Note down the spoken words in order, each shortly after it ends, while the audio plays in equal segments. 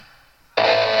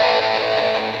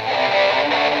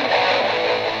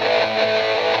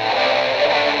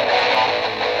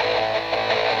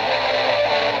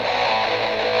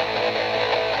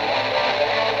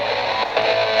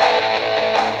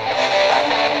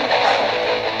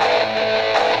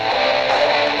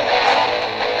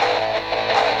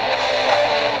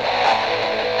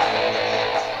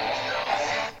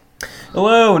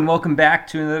and welcome back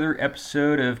to another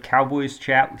episode of Cowboys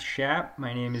Chat with Shap.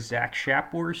 My name is Zach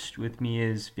Shapworst. With me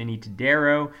is Vinny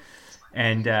Tadero,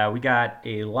 and we got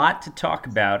a lot to talk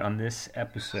about on this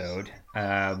episode.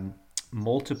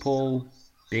 Multiple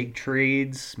big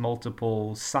trades,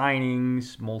 multiple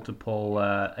signings, multiple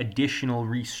additional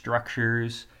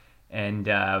restructures, and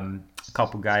a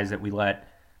couple guys that we let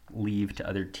leave to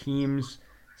other teams.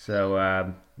 So,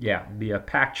 it'll be a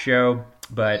packed show.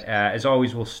 But as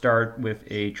always, we'll start with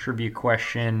a trivia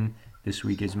question. This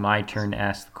week is my turn to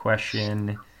ask the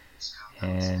question,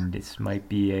 and this might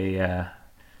be a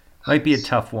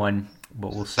tough one,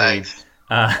 but we'll see.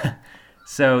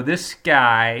 So this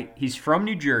guy, he's from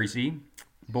New Jersey,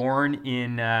 born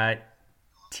in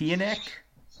Teaneck,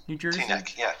 New Jersey.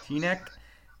 Teaneck, yeah. Teaneck,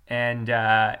 and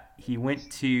he went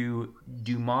to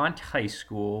Dumont High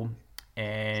School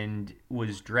and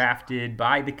was drafted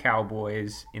by the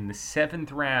Cowboys in the 7th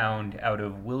round out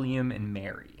of William and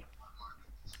Mary.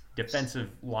 Defensive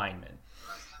lineman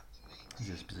is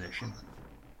his position.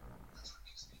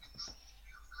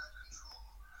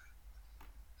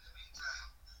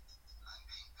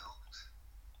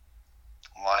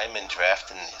 Lineman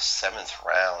drafted in the 7th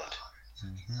round.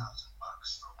 Mm-hmm.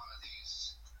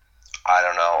 I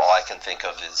don't know. All I can think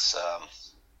of is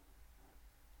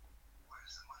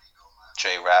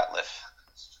Jay Ratliff.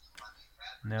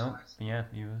 No, yeah,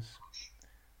 he was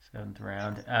 7th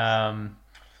round.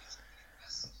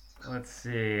 Let's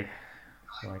see. I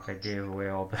feel like I gave away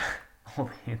all the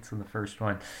hints in the first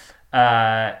one.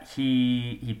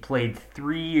 He played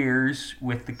 3 years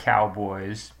with the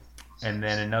Cowboys, and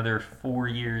then another 4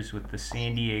 years with the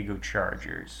San Diego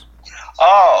Chargers.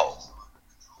 Oh,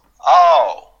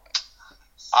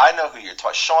 I know who you're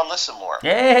talking. Sean Lissamore.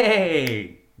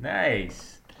 Hey,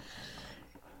 nice.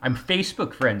 I'm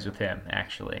Facebook friends with him,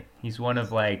 actually. He's one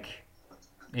of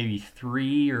maybe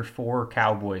 3 or 4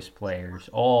 Cowboys players,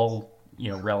 all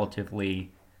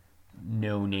relatively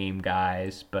no-name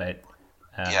guys, but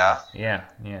yeah.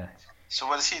 So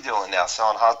what is he doing now?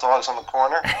 Selling hot dogs on the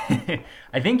corner?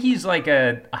 I think he's like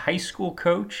a high school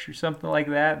coach or something like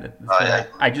that.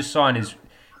 I just saw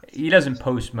he doesn't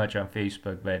post much on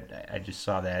Facebook, but I just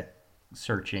saw that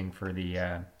searching for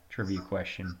the trivia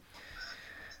question.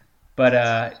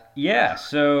 But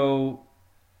so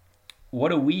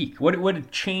what a week. What a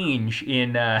change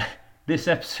in this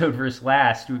episode versus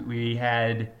last. We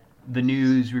had the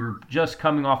news. We were just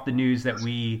coming off the news that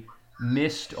we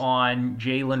missed on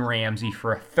Jalen Ramsey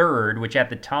for a third, which at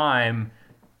the time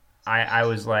I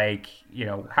was like,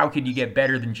 how could you get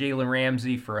better than Jalen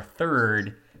Ramsey for a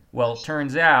third? Well, it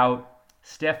turns out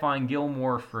Stefon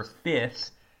Gilmore for 5th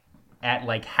at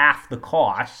half the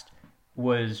cost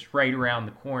was right around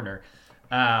the corner.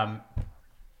 Let's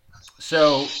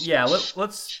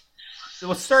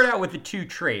start out with the 2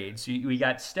 trades. We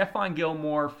got Stefon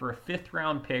Gilmore for a 5th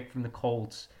round pick from the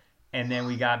Colts, and then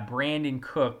we got Brandin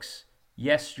Cooks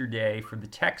yesterday from the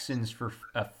Texans for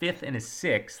a 5th and a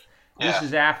 6th. Yeah. This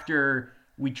is after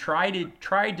we tried to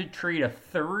trade a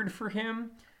third for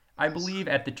him, I believe,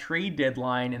 at the trade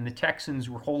deadline, and the Texans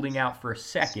were holding out for a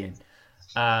 2nd.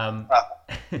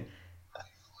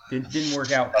 Didn't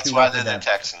work out. That's too why well they're for them. the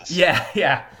Texans.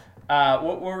 Yeah.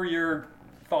 What were your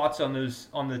thoughts on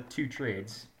the 2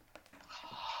 trades?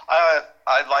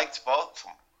 I liked both.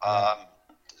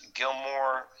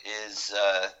 Gilmore is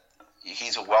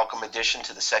he's a welcome addition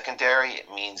to the secondary.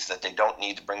 It means that they don't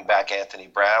need to bring back Anthony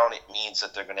Brown. It means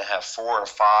that they're going to have 4 or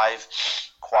 5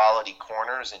 quality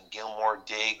corners, and Gilmore,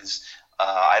 Diggs.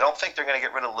 I don't think they're going to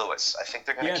get rid of Lewis. I think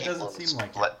they're going to keep Lewis. Seem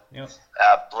like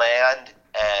Bland,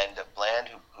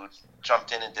 who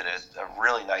jumped in and did a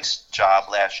really nice job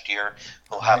last year.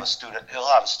 He'll have a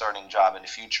starting job in the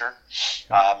future.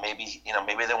 Maybe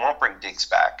they won't bring Diggs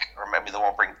back, or maybe they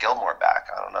won't bring Gilmore back.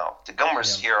 I don't know. The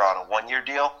Gilmore's here on a 1-year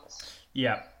deal.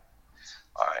 Yeah.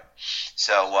 All right.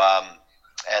 So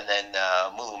and then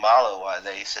Mulumalu,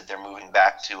 they said they're moving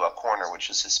back to a corner,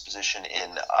 which is his position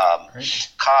in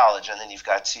college. And then you've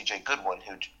got C.J. Goodwin,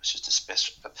 who's just a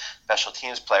special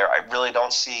teams player. I really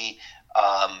don't see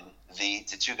the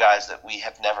 2 guys that we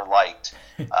have never liked.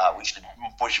 We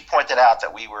should point it out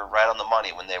that we were right on the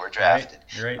money when they were drafted.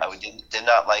 Right. We did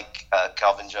not like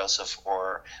Kelvin Joseph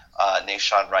or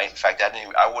Nashawn Wright. In fact,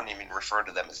 I wouldn't even refer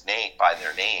to them by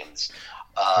their names.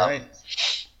 Right.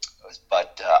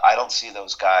 But I don't see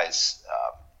those guys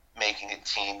making a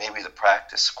team, maybe the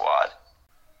practice squad.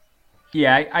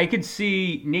 Yeah, I could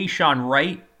see Nashawn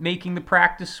Wright making the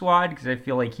practice squad because I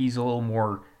feel like he's a little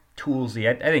more toolsy.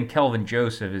 I think Kelvin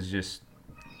Joseph is just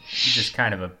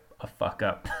kind of a fuck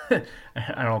up.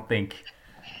 I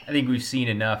think we've seen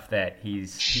enough that he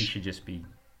should just be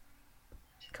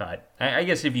cut. I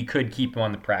guess if you could keep him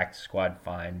on the practice squad,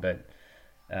 fine. But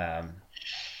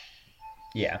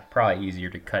yeah, probably easier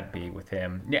to cut bait with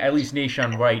him. At least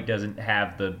Nahshon Wright doesn't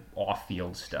have the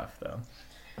off-field stuff, though.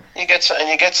 You get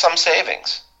some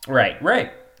savings. Right.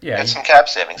 Yeah, get some cap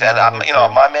savings. And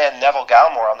my man Neville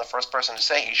Gallimore, I'm the first person to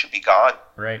say he should be gone.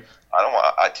 Right. I don't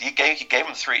want. He gave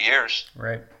him 3 years.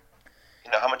 Right.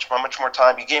 How much more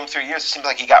time? You gave him 3 years. It seems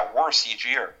like he got worse each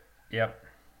year. Yep.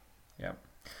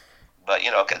 But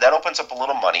that opens up a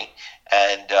little money,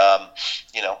 and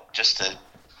just to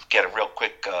get a real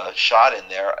quick shot in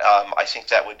there, I think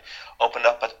that would open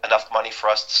up enough money for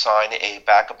us to sign a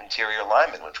backup interior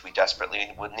lineman, which we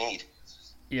desperately would need.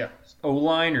 Yeah.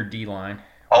 O-line or D-line?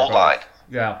 O-line.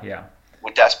 Yeah.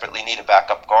 We desperately need a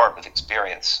backup guard with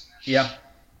experience. Yeah.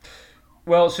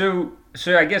 Well, so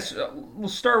I guess we'll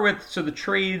start with the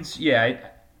trades. Yeah,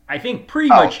 I think pretty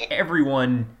much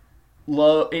everyone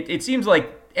it seems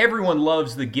like everyone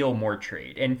loves the Gilmore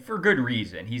trade, and for good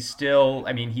reason. He's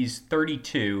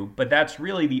 32, but that's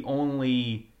really the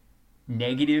only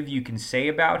negative you can say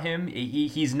about him.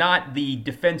 He's not the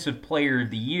defensive player of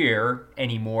the year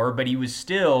anymore, but he was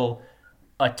still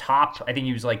a top. I think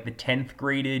he was like the 10th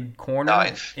graded corner.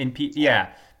 Nice.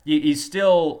 He's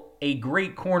still a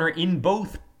great corner in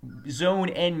both zone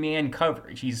and man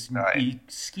coverage. He's a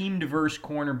scheme diverse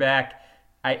cornerback.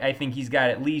 I think he's got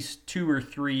at least 2 or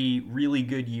 3 really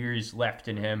good years left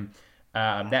in him.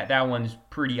 That one's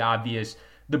pretty obvious.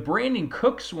 The Brandin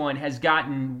Cooks one has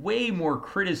gotten way more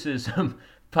criticism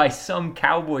by some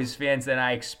Cowboys fans than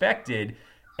I expected.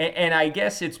 And I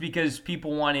guess it's because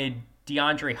people wanted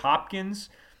DeAndre Hopkins.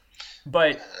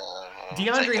 But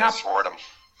DeAndre Hopkins...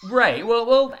 Right.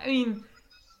 Well, I mean,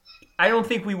 I don't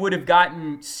think we would have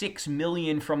gotten $6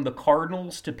 million from the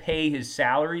Cardinals to pay his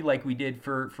salary like we did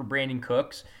for Brandin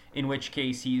Cooks, in which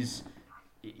case he's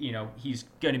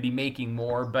going to be making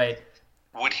more. But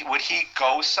would he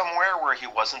go somewhere where he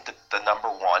wasn't the number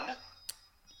one?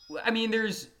 I mean,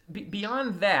 there's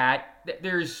beyond that.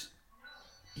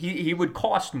 He would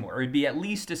cost more. It would be at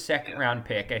least a second round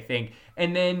pick, I think.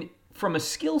 And then from a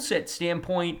skill set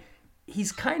standpoint,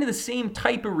 he's kind of the same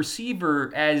type of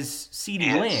receiver as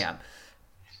CeeDee Lamb.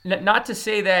 Not to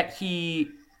say that he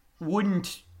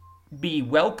wouldn't be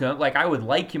welcome. Like, I would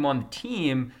like him on the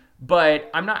team,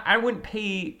 but I wouldn't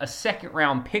pay a second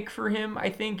round pick for him, I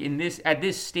think, at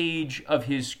this stage of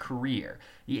his career.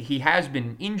 He has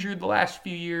been injured the last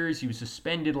few years. He was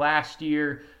suspended last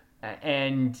year,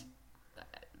 and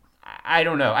I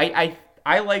don't know.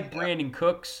 I like Brandin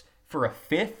Cooks for a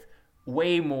 5th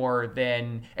way more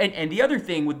than... And the other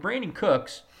thing with Brandin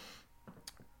Cooks,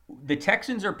 the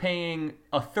Texans are paying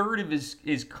a third of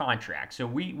his contract. So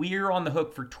we are on the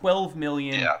hook for $12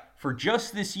 million for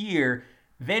just this year.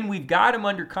 Then we've got him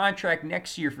under contract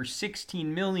next year for $16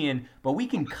 million, but we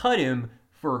can cut him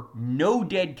for no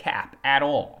dead cap at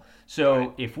all.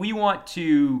 So if we want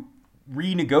to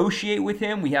renegotiate with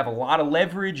him, we have a lot of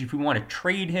leverage. If we want to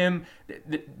trade him,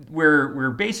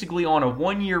 we're basically on a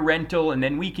 1-year rental, and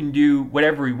then we can do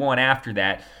whatever we want after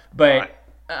that. But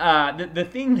the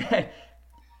thing that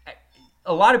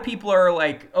a lot of people are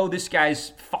like, oh, this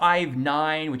guy's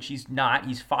 5'9", which he's not.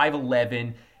 He's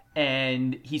 5'11",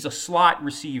 and he's a slot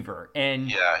receiver. And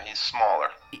yeah, he's smaller.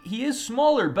 He is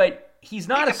smaller, but he's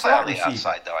not a slot receiver. He can play on the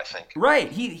outside, though, I think.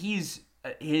 Right. He's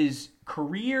his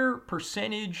career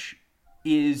percentage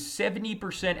is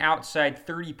 70% outside,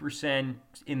 30%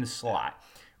 in the slot,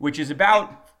 which is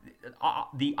about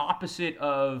the opposite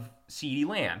of CeeDee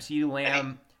Lamb. CeeDee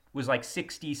Lamb was like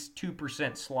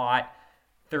 62% slot,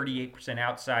 38%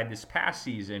 outside this past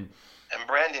season. And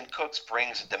Brandin Cooks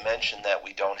brings a dimension that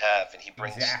we don't have, and he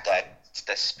brings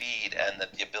the speed and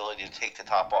the ability to take the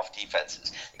top off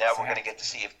defenses. Now we're going to get to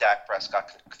see if Dak Prescott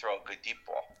can throw a good deep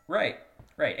ball. Right.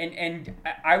 And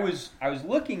I was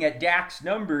looking at Dak's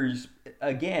numbers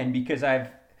again because I've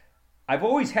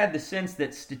always had the sense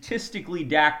that statistically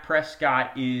Dak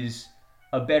Prescott is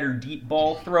a better deep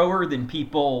ball thrower than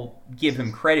people give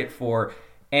him credit for,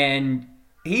 and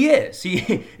he is.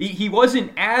 He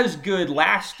wasn't as good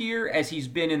last year as he's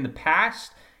been in the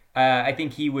past. I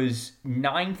think he was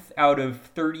 9th out of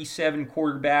 37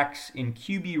 quarterbacks in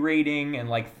QB rating and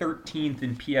like 13th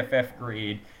in PFF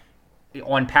grade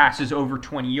on passes over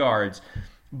 20 yards.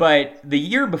 But the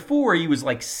year before, he was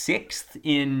like 6th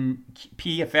in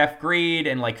PFF grade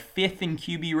and like 5th in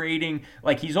QB rating.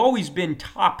 Like, he's always been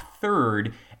top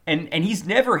 3rd, and he's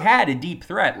never had a deep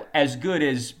threat as good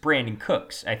as Brandin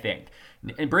Cooks, I think.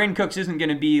 And Brandin Cooks isn't going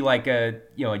to be like a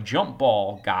jump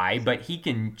ball guy, but he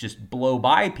can just blow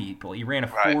by people. He ran a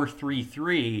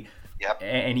 4.33,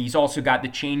 and he's also got the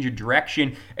change of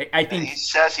direction. I think he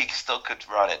says he still could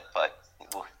run it, but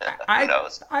Who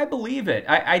knows? I believe it.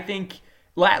 I think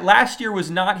last year was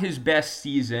not his best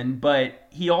season, but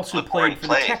he also played for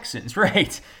the Texans,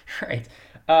 right? Right.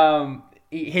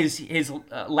 His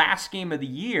last game of the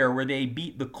year where they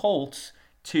beat the Colts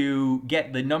to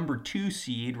get the number 2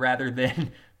 seed rather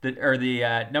than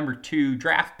the number 2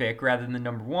 draft pick rather than the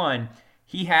number 1,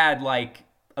 he had like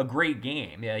a great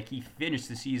game. Yeah, like he finished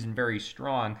the season very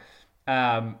strong.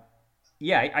 I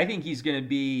think he's going to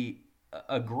be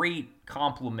a great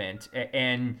compliment.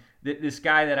 And this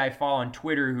guy that I follow on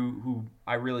Twitter, who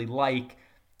I really like,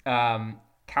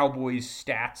 Cowboys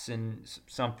stats and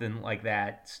something like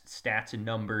that, stats and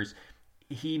numbers.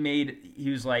 He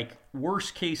was like,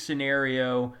 worst case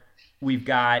scenario, we've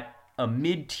got a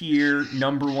mid-tier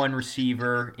number 1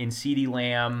 receiver in CeeDee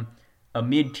Lamb, a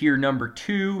mid-tier number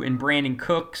 2 in Brandin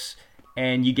Cooks,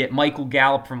 and you get Michael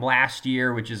Gallup from last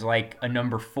year, which is like a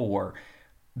number 4.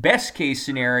 Best case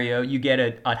scenario, you get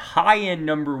a high-end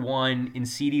number 1 in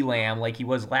CeeDee Lamb like he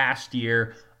was last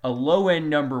year, a low-end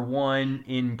number 1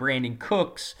 in Brandin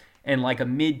Cooks, and like a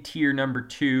mid-tier number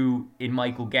 2 in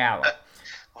Michael Gallup.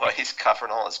 Well, he's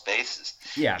covering all his bases.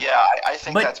 Yeah, I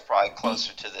think that's probably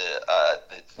closer to the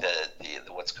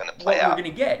what's going to play out. What we're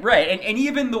going to get, right? And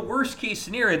even the worst case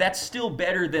scenario, that's still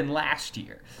better than last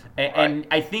year. And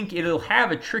I think it'll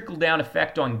have a trickle down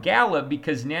effect on Gallup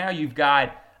because now you've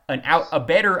got a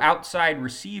better outside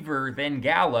receiver than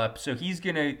Gallup, so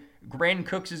Brandin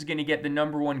Cooks is going to get the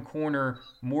number 1 corner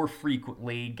more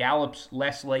frequently. Gallup's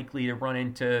less likely to run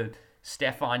into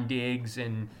Stefon Diggs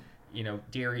and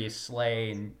Darius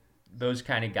Slay and those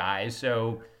kind of guys.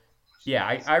 So,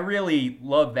 yeah, I really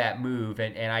love that move,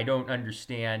 and I don't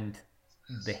understand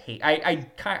the hate. I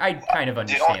kind of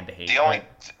understand the hate. The one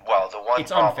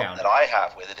problem that I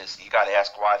have with it is you got to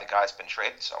ask why the guy's been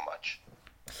traded so much.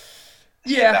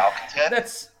 That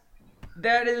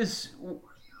is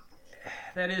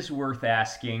worth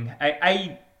asking.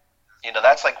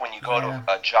 That's like when you go to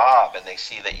a job and they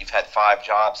see that you've had 5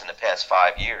 jobs in the past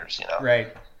 5 years.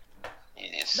 Right.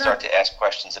 You start to ask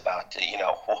questions about,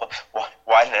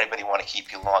 why did anybody want to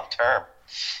keep you long term?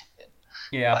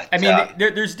 Yeah, but,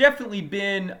 there's definitely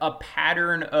been a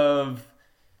pattern of.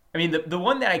 The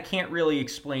one that I can't really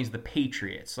explain is the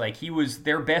Patriots. Like he was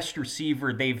their best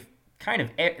receiver.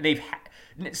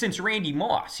 Since Randy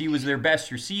Moss, he was their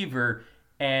best receiver,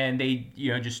 and they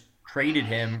just traded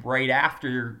him right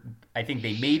after. I think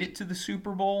they made it to the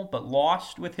Super Bowl, but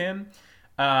lost with him.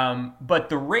 But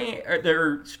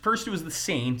first it was the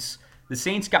Saints. The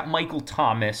Saints got Michael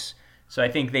Thomas, so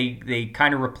I think they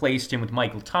kind of replaced him with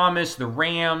Michael Thomas. The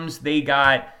Rams, they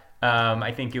got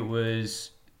I think it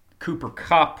was Cooper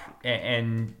Kupp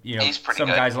and some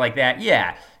guys like that.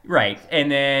 Yeah, right.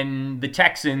 And then the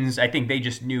Texans, I think they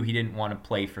just knew he didn't want to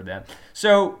play for them.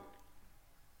 So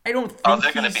I don't think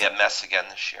they're going to be a mess again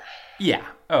this year. Yeah.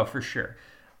 Oh, for sure.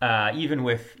 Even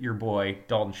with your boy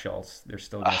Dalton Schultz, they're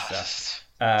still going to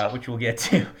suck, which we'll get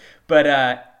to. But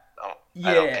I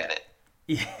don't get it.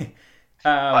 Yeah.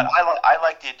 But I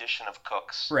like the addition of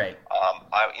Cooks. Right.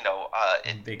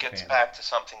 It gets back to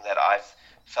something that I've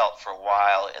felt for a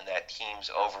while, in that teams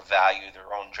overvalue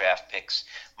their own draft picks.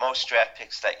 Most draft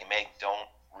picks that you make don't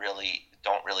really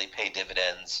pay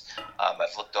dividends.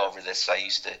 I've looked over this. I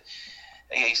used to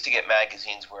get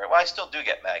magazines I still do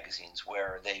get magazines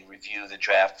where they review the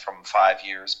draft from 5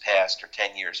 years past or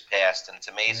 10 years past, and it's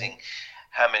amazing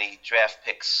how many draft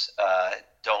picks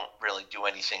don't really do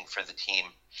anything for the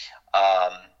team.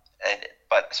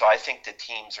 So I think the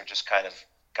teams are just kind of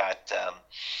got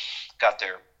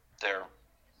their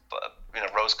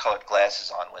rose-colored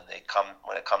glasses on when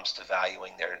it comes to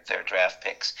valuing their draft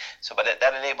picks. So, but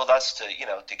that enabled us to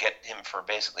get him for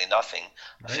basically nothing,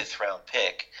 a 5th round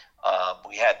pick.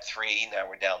 We had 3, now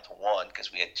we're down to 1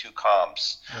 because we had 2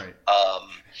 comps. Right.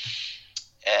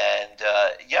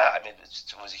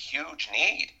 It was a huge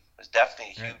need. It was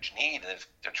definitely a huge need. If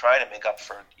they're trying to make up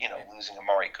for losing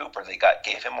Amari Cooper, they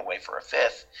gave him away for a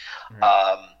 5th.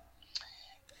 Right.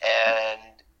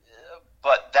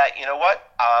 But that,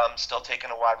 I'm still taking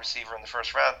a wide receiver in the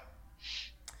 1st round.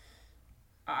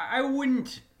 I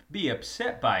wouldn't be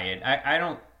upset by it. I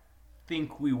don't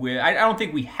think we will. I don't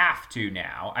think we have to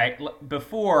now.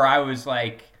 Before I was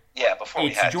like,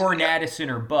 it's Jordan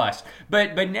Addison or bust.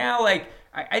 But now, like,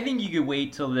 I think you could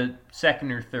wait till the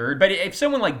 2nd or 3rd. But if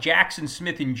someone like Jackson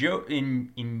Smith in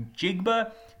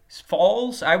Jigba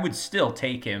falls, I would still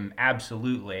take him,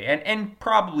 absolutely, and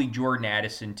probably Jordan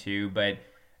Addison too. But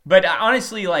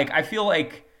honestly, like, I feel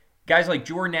like guys like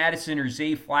Jordan Addison or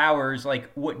Zay Flowers, like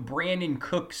what Brandin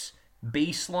Cooks'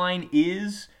 baseline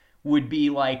would be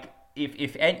like,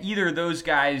 if either of those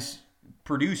guys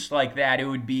produced like that, it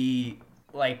would be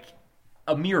like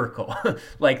a miracle.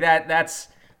 Like that's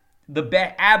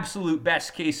the absolute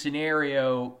best case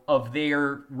scenario of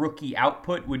their rookie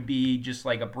output would be just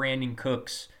like a Brandin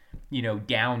Cooks,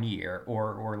 down year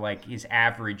or like his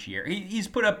average year. He's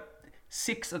put up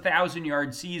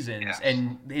 1,000-yard seasons,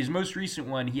 and his most recent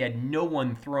one, he had no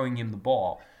one throwing him the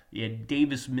ball. He had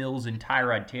Davis Mills and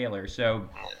Tyrod Taylor. So,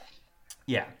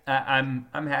 yeah, I'm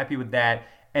happy with that.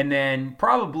 And then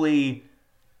probably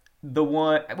the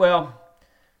one, well,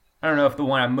 I don't know if the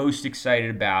one I'm most excited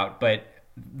about, but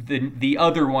the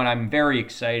other one I'm very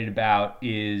excited about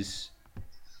is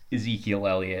Ezekiel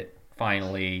Elliott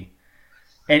finally.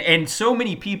 And so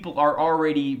many people are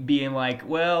already being like,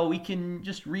 well, we can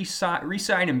just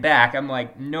re-sign him back. I'm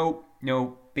like, nope,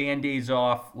 Band-Aids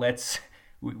off.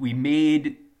 We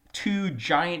made 2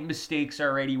 giant mistakes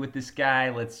already with this guy.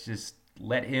 Let's just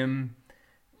let him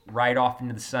ride off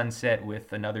into the sunset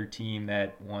with another team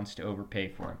that wants to overpay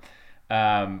for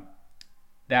him.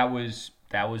 That was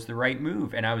the right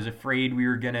move, and I was afraid we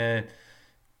were gonna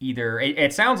either.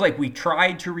 It sounds like we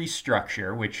tried to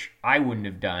restructure, which I wouldn't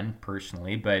have done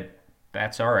personally, but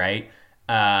that's all right.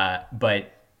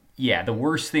 But yeah, the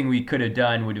worst thing we could have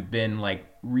done would have been like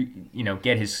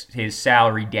get his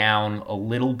salary down a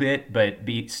little bit, but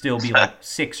still be like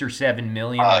 6 or 7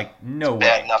 million. Like no way.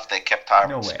 Bad enough they kept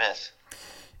Tyron Smith.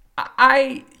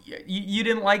 You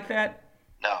didn't like that?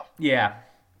 No. Yeah,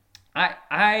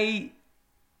 I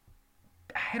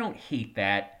don't hate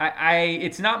that.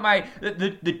 It's not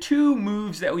the 2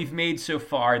 moves that we've made so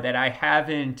far that I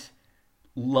haven't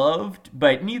loved,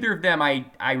 but neither of them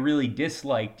I really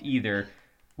disliked either,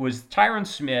 was Tyron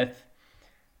Smith.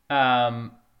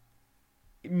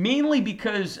 Mainly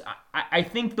because I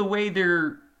think the way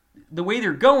they're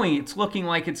going, it's looking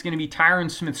like it's going to be Tyron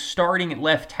Smith starting at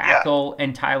left tackle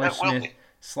and Tyler Smith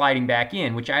sliding back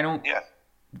in, which I don't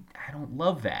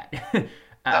love that. No.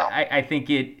 I think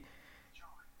it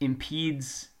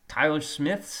impedes Tyler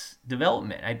Smith's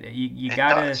development. You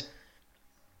gotta.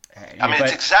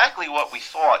 It's exactly what we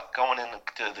thought going into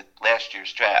the last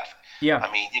year's draft. Yeah.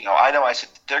 I know I said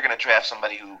they're going to draft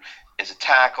somebody who is a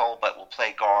tackle but will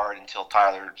play guard until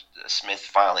Tyron Smith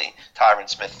finally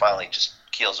just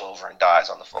keels over and dies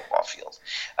on the football field.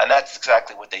 And that's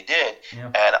exactly what they did. Yeah.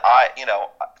 And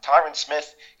Tyron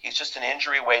Smith, he's just an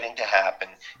injury waiting to happen.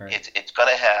 Right. It's going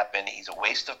to happen. He's a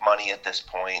waste of money at this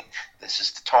point. This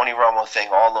is the Tony Romo thing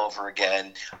all over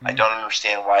again. Mm-hmm. I don't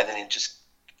understand why they didn't just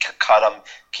cut him,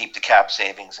 keep the cap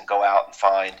savings, and go out and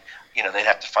find, they'd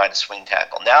have to find a swing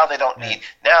tackle. Now they don't need,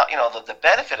 now, the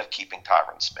benefit of keeping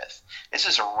Tyron Smith, this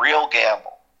is a real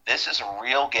gamble.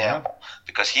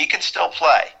 Because he can still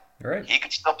play. Right. He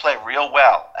could still play real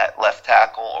well at left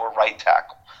tackle or right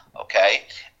tackle, okay?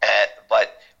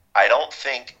 But I don't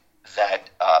think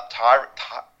that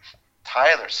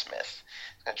Tyler Smith,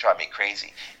 it's going to drive me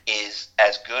crazy, is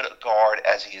as good a guard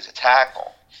as he is a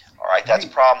tackle. All right, that's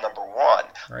problem number 1. Right.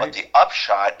 But the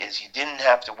upshot is you didn't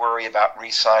have to worry about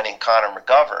re-signing Connor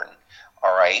McGovern,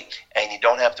 all right? And you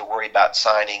don't have to worry about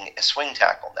signing a swing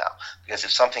tackle now. Because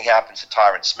if something happens to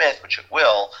Tyron Smith, which it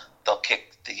will, they'll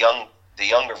kick the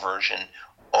younger version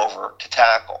over to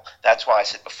tackle. That's why I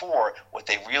said before, what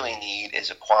they really need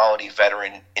is a quality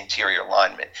veteran interior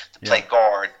lineman to play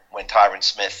guard when Tyron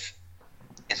Smith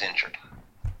is injured.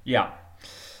 Yeah.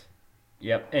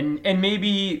 Yep. And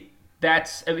maybe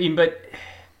that's, but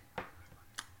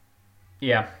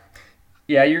yeah,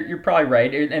 you're probably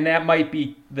right, and that might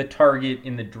be the target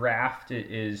in the draft.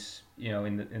 Is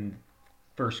in the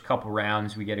first couple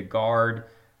rounds we get a guard,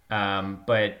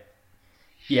 but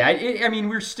yeah,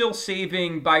 we're still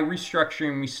saving by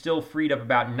restructuring. We still freed up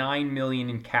about $9 million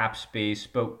in cap space,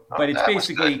 but it's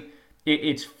basically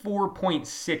it's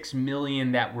 $4.6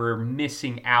 million that we're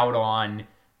missing out on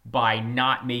by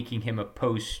not making him a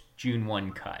post June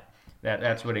 1 cut.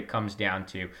 That's what it comes down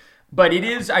to. But it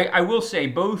is. I will say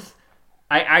both.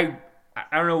 I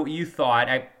don't know what you thought.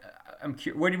 I'm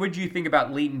curious. What did you think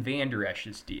about Leighton Vander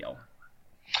Esch's deal?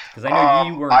 Because I know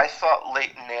you were. I thought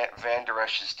Leighton Vander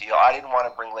Esch's deal. I didn't want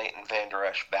to bring Leighton Vander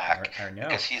Esch back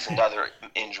because he's another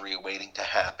injury waiting to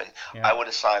happen. Yeah. I would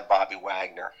have signed Bobby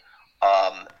Wagner.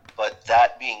 But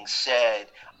that being said,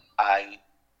 I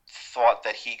thought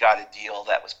that he got a deal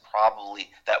that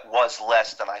was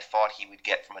less than I thought he would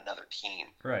get from another team.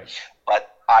 Right.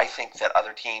 But I think that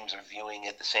other teams are viewing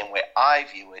it the same way I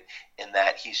view it, in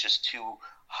that he's just too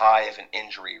high of an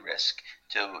injury risk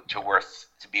to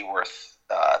be worth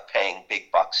paying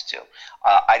big bucks to.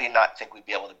 I did not think we'd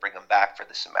be able to bring him back for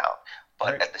this amount.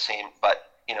 But at the same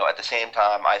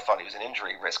time, I thought he was an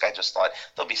injury risk. I just thought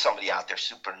there'll be somebody out there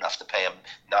super enough to pay him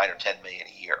 $9 or $10 million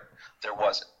a year. There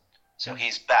wasn't. So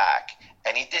he's back,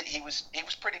 and he was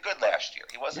pretty good last year.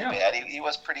 He wasn't bad. He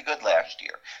was pretty good last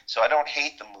year. So I don't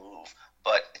hate the move,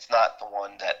 but it's not the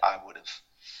one that I wouldn't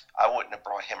have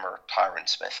brought him or Tyron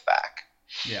Smith back.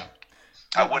 Yeah.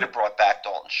 I would have brought back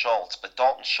Dalton Schultz, but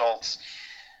Dalton Schultz,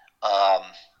 I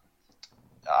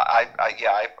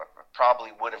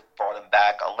probably would have brought him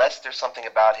back unless there's something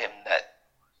about him that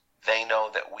they know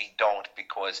that we don't,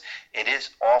 because it is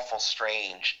awful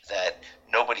strange that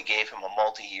nobody gave him a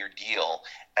multi-year deal,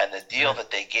 and the deal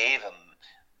that they gave him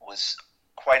was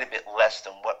quite a bit less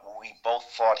than what we both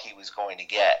thought he was going to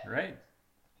get. Right.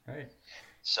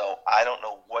 So I don't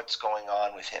know what's going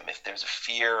on with him, if there's a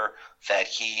fear that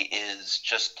he is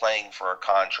just playing for a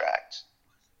contract.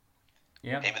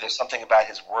 Yeah. Maybe there's something about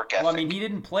his work ethic. Well, I mean, he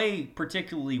didn't play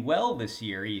particularly well this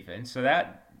year even, so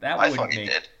that I wouldn't thought he make...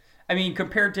 did. I mean,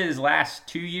 compared to his last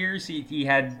 2 years, he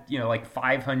had, like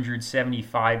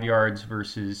 575 yards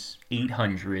versus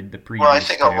 800 the previous Well, I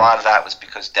think two. a lot of that was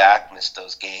because Dak missed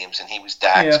those games, and he was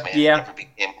Dak's man. Yeah.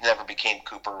 He never became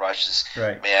Cooper Rush's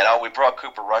right. man. Oh, we brought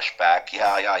Cooper Rush back.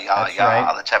 Yeah.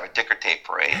 Right. Let's have a ticker tape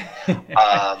parade.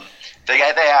 They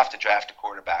have to draft a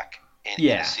quarterback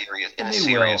in a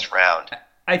serious round.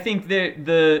 I think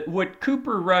what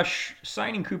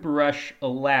signing Cooper Rush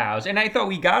allows, and I thought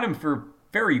we got him for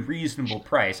very reasonable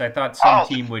price. I thought some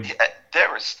team would.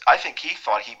 I think he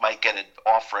thought he might get an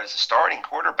offer as a starting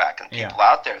quarterback, and people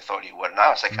out there thought he would. And I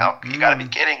was like, "Oh, you got to be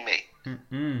kidding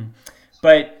me!"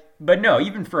 But no,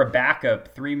 even for a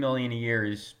backup, $3 million a year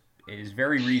is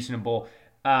very reasonable.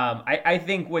 I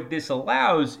think what this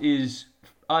allows is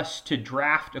us to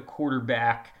draft a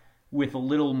quarterback with a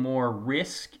little more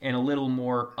risk and a little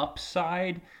more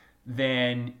upside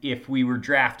than if we were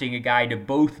drafting a guy to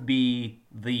both be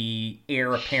the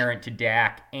heir apparent to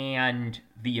Dak and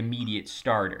the immediate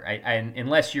starter.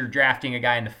 Unless you're drafting a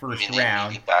guy in the first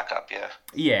round. Backup,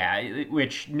 yeah,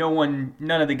 which none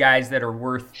of the guys that are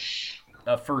worth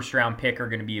a first round pick are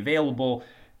going to be available.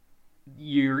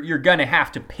 You're going to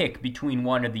have to pick between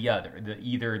one or the other,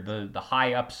 either the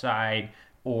high upside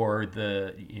or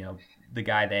the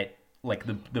guy that, like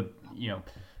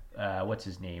what's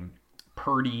his name,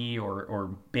 Purdy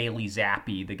or Bailey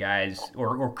Zappi, the guys,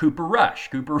 or Cooper Rush.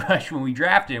 Cooper Rush, when we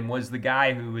drafted him, was the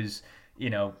guy who was,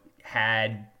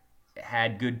 had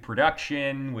good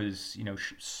production, was,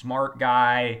 smart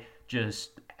guy,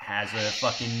 just has a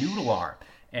fucking noodle arm.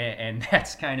 And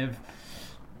that's kind of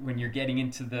when you're getting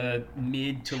into the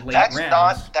mid to late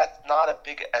rounds. That's not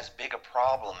as big a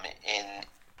problem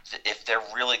if they're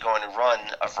really going to run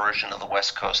a version of the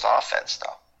West Coast offense,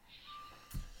 though.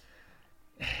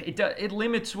 It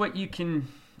limits what you can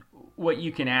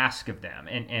ask of them,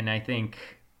 and I think,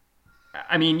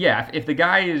 I mean, yeah, if the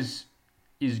guy is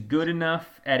good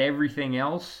enough at everything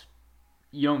else,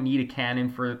 you don't need a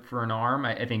cannon for an arm.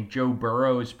 I think Joe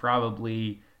Burrow is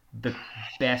probably the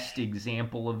best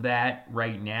example of that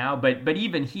right now, but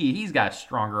even he's got a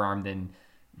stronger arm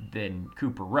than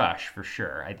Cooper Rush for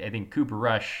sure. I think Cooper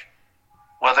Rush.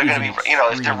 Well, they're going to be,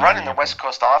 if they're running the West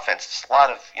Coast offense, it's a lot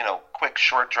of, quick,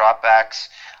 short dropbacks,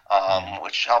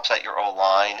 which helps out your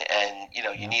O-line. And,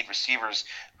 you need receivers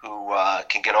who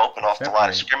can get open off the line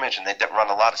of scrimmage, and they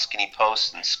run a lot of skinny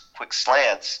posts and quick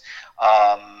slants.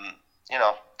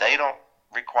 They don't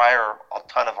require a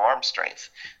ton of arm strength.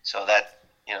 So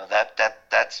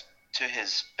that's to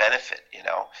his benefit.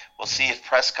 We'll see if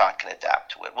Prescott can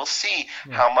adapt to it. We'll see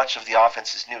how much of the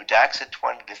offense is new. Dak's at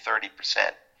 20 to 30%.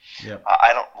 Yep.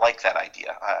 I don't like that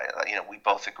idea. We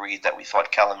both agreed that we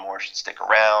thought Kellen Moore should stick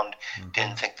around.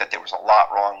 Didn't think that there was a lot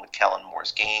wrong with Kellen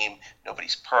Moore's game.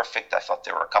 Nobody's perfect. I thought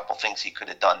there were a couple things he could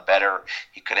have done better.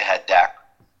 He could have had Dak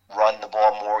run the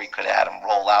ball more. He could have had him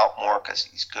roll out more because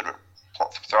he's good at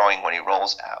throwing when he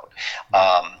rolls out.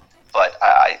 But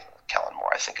Kellen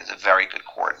Moore, I think, is a very good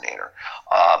coordinator.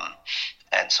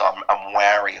 And so I'm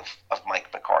wary of Mike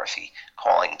McCarthy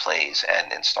calling plays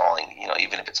and installing,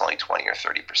 even if it's only 20 or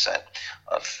 30%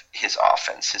 of his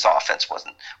offense. His offense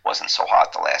wasn't so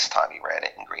hot the last time he ran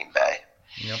it in Green Bay.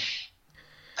 Yep.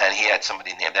 And he had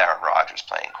somebody named Aaron Rodgers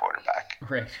playing quarterback.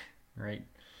 Right.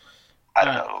 I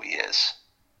don't know who he is.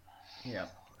 Yeah.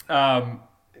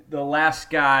 The last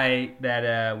guy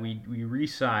that we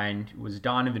re-signed was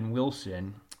Donovan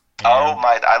Wilson.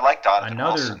 I like Donovan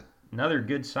Wilson. Another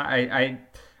good sign.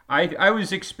 I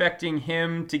was expecting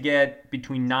him to get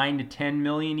between $9 to $10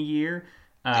 million a year,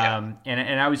 and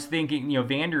I was thinking,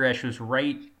 Van Der Esch was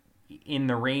right in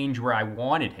the range where I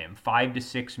wanted him, $5 to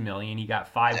 $6 million. He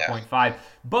got 5.5.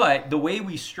 But the way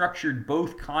we structured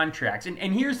both contracts, and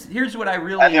here's what I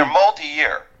really, and they're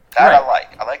multi-year. That right.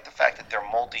 I like the fact that they're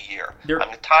multi-year.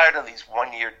 I'm tired of these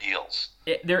 1-year deals.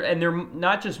 They're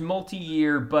not just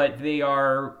multi-year, but they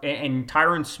are, and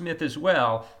Tyron Smith as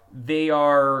well. They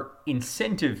are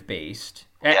incentive based.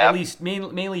 At least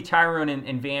mainly Tyron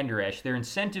and Van Der Esch. They're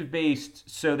incentive based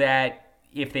so that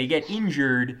if they get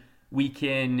injured,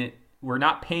 we're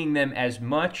not paying them as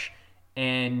much,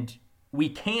 and we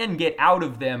can get out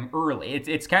of them early.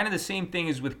 It's kind of the same thing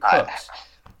as with Cooks.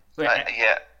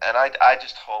 And I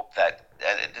just hope that,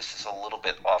 and this is a little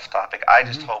bit off topic, I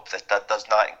just hope that does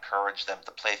not encourage them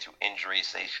to play through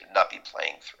injuries they should not be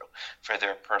playing through for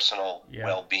their personal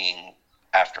well-being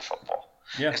after football.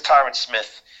 Because Tyron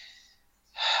Smith,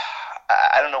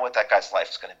 I don't know what that guy's life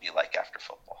is going to be like after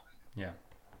football. Yeah.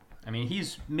 I mean,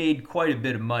 he's made quite a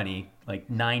bit of money, like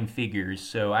 9 figures,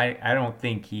 so I don't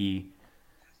think he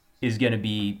is going to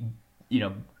be,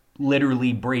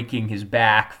 literally breaking his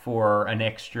back for an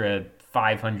extra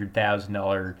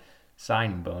 $500,000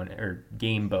 signing bonus or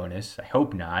game bonus. I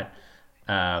hope not.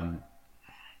 But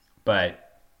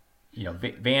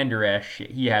Van Der Esch,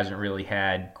 he hasn't really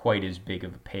had quite as big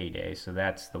of a payday, so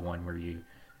that's the one where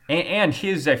and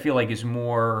his, I feel like, is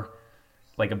more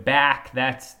like a back.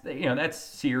 That's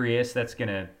serious. That's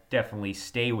gonna definitely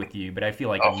stay with you. But I feel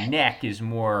like a neck is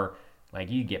more like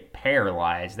you get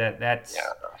paralyzed. That's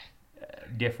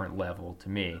a different level to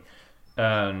me.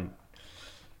 But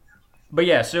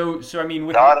yeah, so I mean,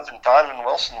 with Donovan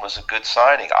Wilson was a good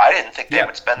signing. I didn't think they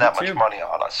would spend that much money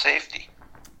on a safety.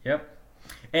 Yep.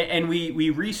 And we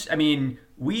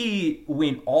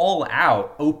went all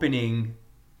out opening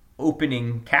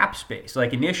cap space.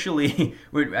 Like initially,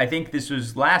 I think this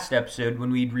was last episode when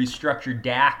we'd restructured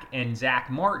Dak and Zach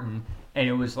Martin, and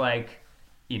it was like,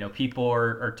 people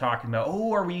are talking about,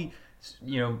 are we,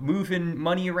 moving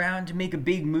money around to make a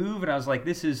big move? And I was like,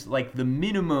 this is like the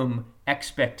minimum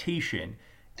expectation.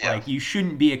 Yeah. Like you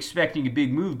shouldn't be expecting a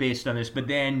big move based on this. But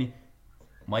then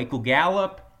Michael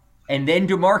Gallup and then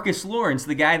DeMarcus Lawrence,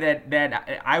 the guy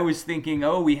that I was thinking,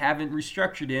 we haven't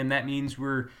restructured him. That means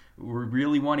we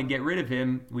really want to get rid of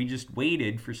him. We just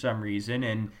waited for some reason.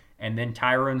 And then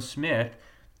Tyron Smith,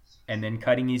 and then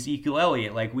cutting Ezekiel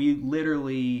Elliott. Like we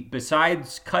literally,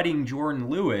 besides cutting Jordan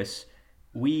Lewis,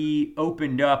 we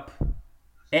opened up,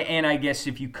 and I guess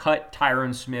if you cut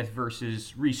Tyron Smith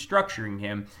versus restructuring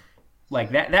him,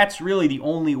 like that's really the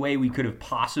only way we could have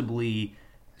possibly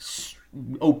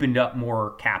opened up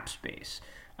more cap space.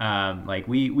 Like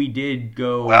we did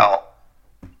go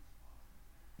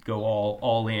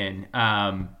all in,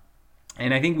 and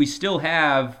I think we still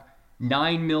have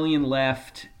 $9 million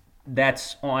left.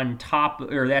 That's on top,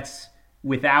 or that's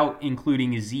without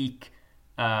including Ezekiel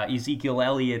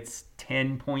Elliott's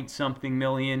 10-point-something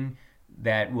million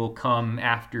that will come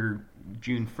after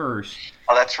June 1st.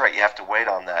 Oh, that's right. You have to wait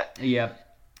on that. Yep.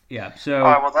 So. All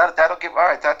right. Well, that'll give. All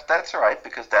right. That's all right,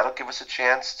 because that'll give us a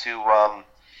chance to. I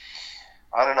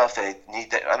don't know if they need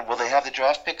that. Will they have the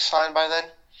draft pick signed by then?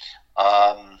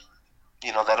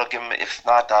 That'll give them. If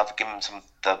not, that'll give them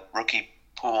the rookie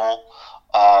pool,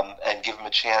 and give them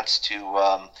a chance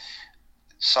to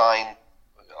sign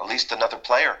at least another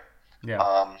player.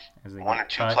 Yeah. One or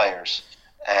two players,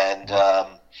 and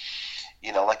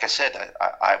like I said,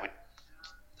 I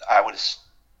would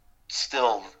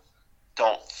still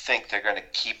don't think they're going to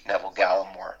keep Neville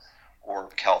Gallimore or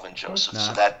Kelvin Joseph,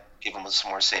 so that give them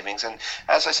some more savings. And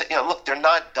as I said, look, they're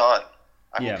not done.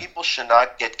 I mean, people should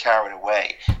not get carried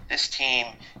away. This team,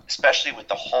 especially with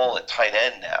the hole at tight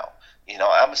end now,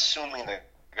 I'm assuming they're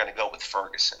going to go with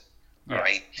Ferguson,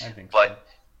 right? I think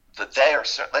but they are.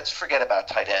 Let's forget about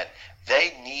tight end.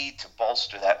 They need to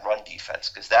bolster that run defense,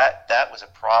 because that was a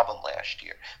problem last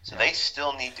year. So they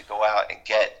still need to go out and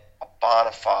get a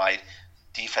bona fide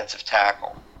defensive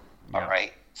tackle. All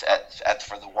right,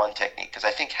 for the one technique, because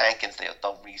I think Hankins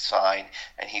they'll re-sign,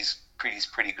 and he's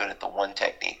pretty good at the one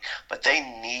technique. But they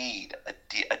need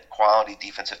a quality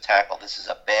defensive tackle. This is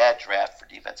a bad draft for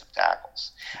defensive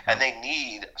tackles, and they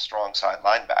need a strong side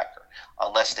linebacker,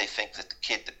 unless they think that the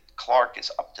kid Clark is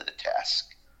up to the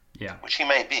task. Yeah, which he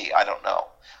may be. I don't know.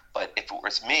 But if it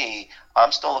was me,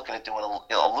 I'm still looking at doing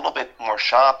a little bit more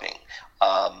shopping.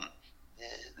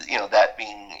 That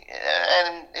being,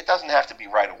 and it doesn't have to be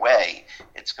right away.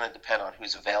 It's going to depend on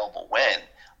who's available when.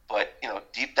 But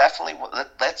definitely,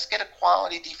 let's get a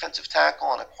quality defensive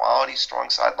tackle and a quality strong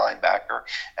side linebacker,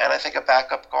 and I think a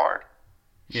backup guard.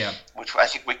 Yeah, which I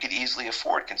think we could easily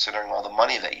afford, considering all the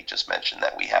money that you just mentioned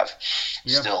that we have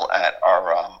still at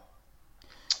our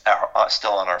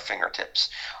still on our fingertips.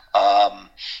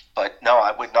 But no,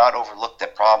 I would not overlook the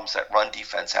problems that run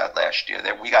defense had last year.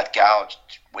 We got gouged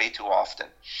way too often.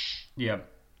 Yeah.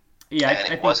 Yeah,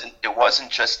 And it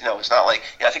wasn't just, it's not like,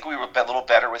 I think we were a little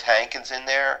better with Hankins in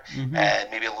there, and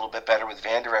maybe a little bit better with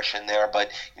Van Der Esch in there, but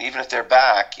even if they're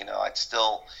back, I'd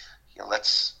still,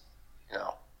 let's,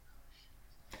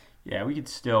 Yeah, we could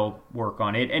still work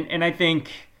on it. And I think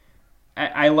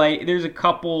I like, there's a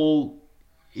couple,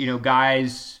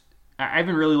 guys, I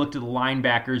haven't really looked at the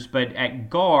linebackers, but at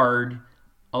guard,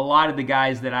 a lot of the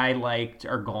guys that I liked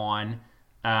are gone.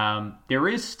 There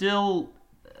is still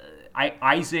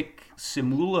Isaac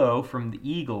Simulo from the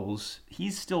Eagles.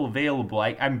 He's still available.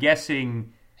 I'm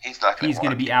guessing he's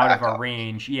going to be out of our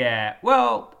range. Yeah.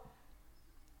 Well,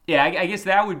 yeah, I guess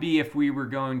that would be if we were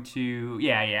going to.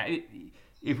 Yeah.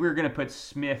 If we were going to put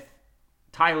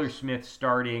Tyler Smith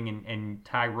starting and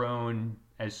Tyrone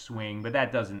as swing, but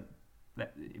that doesn't.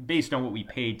 Based on what we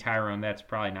paid Tyrone, that's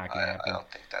probably not going to happen.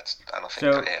 I don't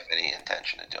think they have any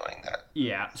intention of doing that.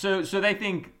 Yeah. So they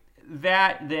think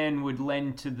that then would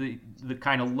lend to the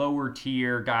kind of lower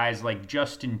tier guys like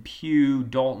Justin Pugh,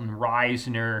 Dalton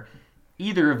Reisner.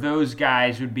 Either of those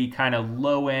guys would be kind of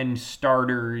low end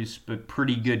starters, but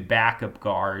pretty good backup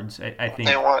guards. I think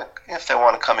if they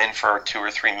want to come in for $2 or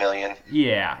 $3 million.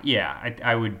 Yeah.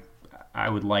 I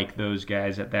would like those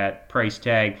guys at that price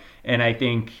tag. And I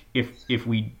think if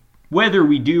we, whether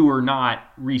we do or not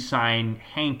re-sign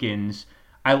Hankins,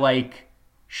 I like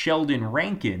Sheldon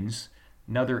Rankins,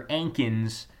 another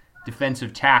Ankins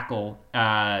defensive tackle.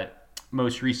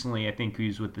 Most recently, I think he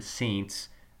was with the Saints.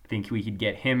 I think we could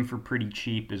get him for pretty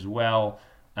cheap as well.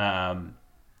 And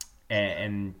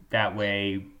that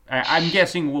way, I'm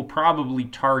guessing we'll probably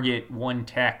target one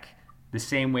tech the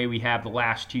same way we have the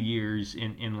last 2 years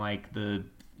in like the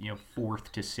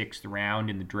 4th to 6th round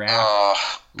in the draft. Oh,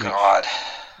 God.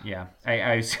 Yeah.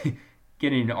 I was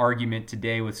getting an argument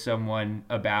today with someone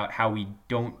about how we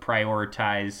don't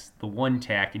prioritize the one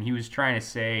tech, and he was trying to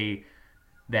say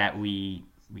that we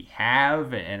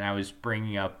have, and I was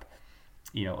bringing up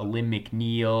Alim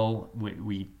McNeil.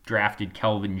 We drafted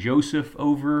Kelvin Joseph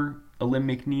over Alim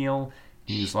McNeil.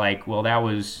 He was like, well, that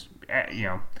was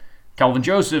Kelvin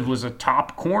Joseph was a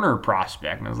top corner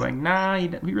prospect. And I was like, nah, he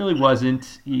really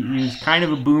wasn't. He was kind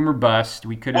of a boomer bust.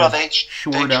 We could have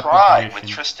shored up the tried with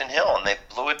Tristan Hill, and they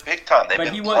blew it big time. They've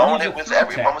been blowing it with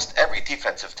almost every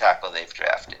defensive tackle they've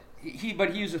drafted.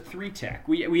 But he was a 3-tech.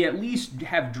 We at least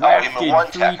have drafted 3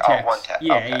 techs. One tech.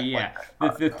 Yeah.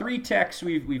 The 3 techs,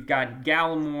 we've got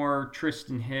Gallimore,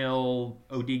 Tristan Hill,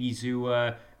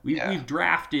 Odigizua. We've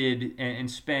drafted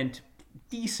and spent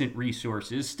decent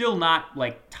resources. Still not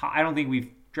like I don't think we've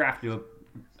drafted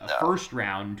a first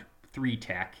round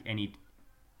 3-tech in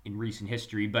recent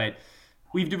history, but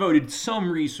we've devoted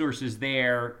some resources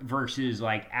there versus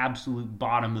like absolute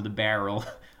bottom of the barrel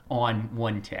on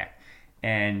 1-tech.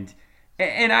 And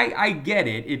I get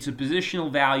it. It's a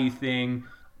positional value thing.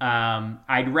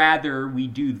 I'd rather we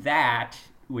do that,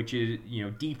 which is,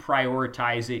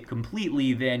 deprioritize it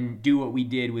completely, than do what we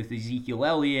did with Ezekiel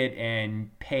Elliott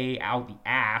and pay out the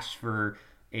ass for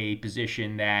a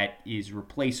position that is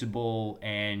replaceable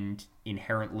and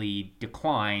inherently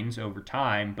declines over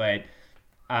time. But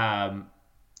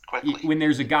when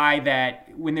there's a guy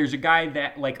that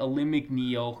like Alim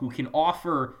McNeil who can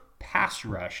offer pass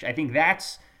rush, I think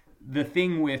that's the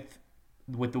thing with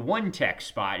the 1-tech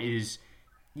spot is,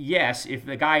 yes, if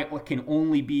the guy can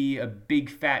only be a big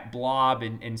fat blob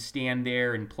and stand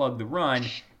there and plug the run,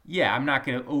 yeah, I'm not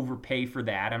going to overpay for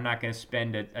that. I'm not going to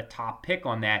spend a top pick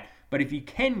on that. But if you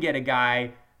can get a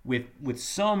guy with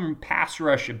some pass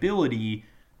rush ability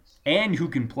and who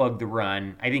can plug the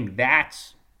run, I think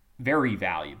that's very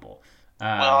valuable.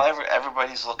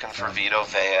 Everybody's looking for Vito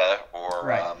Vea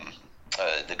or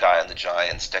the guy on the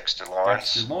Giants, Dexter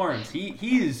Lawrence.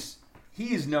 He is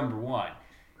number one.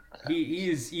 He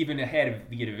is even ahead of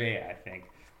Vita Vea, I think.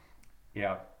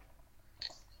 Yeah.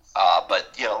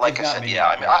 But like I said,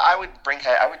 I would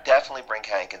definitely bring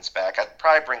Hankins back. I'd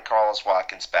probably bring Carlos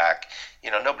Watkins back.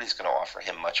 Nobody's going to offer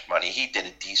him much money. He did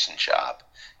a decent job.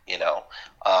 And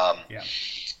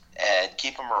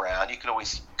keep him around. You could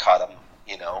always cut him.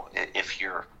 If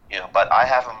you're, But I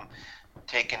have him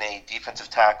taken a defensive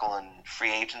tackle in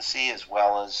free agency as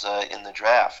well as in the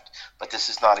draft. But this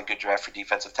is not a good draft for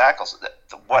defensive tackles.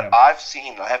 What I've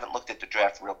seen, I haven't looked at the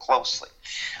draft real closely.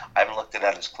 I haven't looked at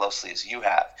it as closely as you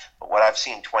have. But what I've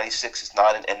seen, 26 is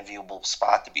not an enviable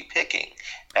spot to be picking.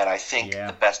 And I think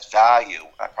the best value,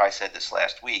 I probably said this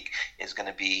last week, is going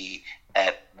to be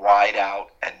at wide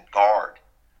out and guard.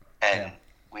 And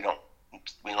we don't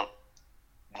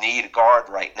need a guard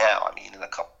right now. I mean, in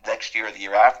next year or the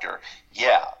year after,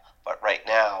 but right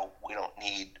now we don't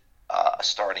need a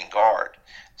starting guard.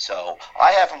 So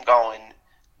I have him going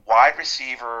wide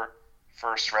receiver,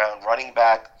 first round running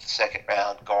back, second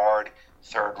round guard,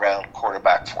 third round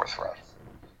quarterback, fourth round.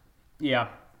 Yeah.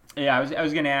 I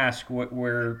was going to ask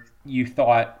where you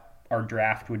thought our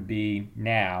draft would be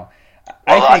now.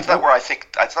 Well, that's not what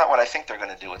I think they're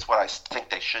going to do. It's what I think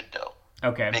they should do.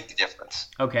 Okay. Make the difference.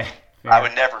 Okay. Fair. I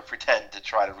would never pretend to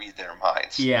try to read their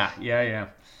minds. Yeah.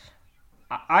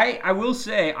 I will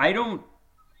say I don't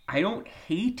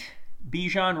hate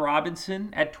Bijan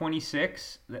Robinson at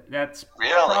 26. That's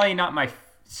probably not my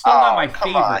not my favorite.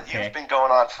 Come on, you've been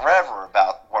going on forever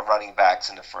about what running backs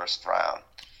in the first round.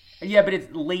 Yeah, but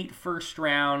it's late first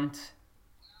round.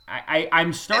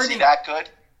 I'm starting. Is he that good?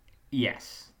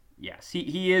 Yes.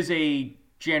 He is a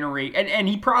and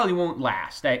he probably won't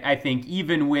last. I think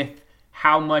even with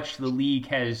how much the league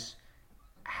has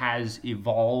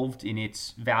evolved in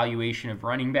its valuation of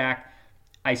running back,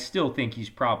 I still think he's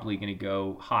probably going to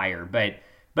go higher.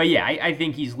 But yeah, I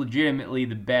think he's legitimately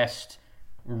the best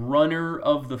runner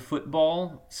of the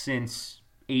football since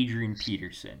Adrian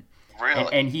Peterson.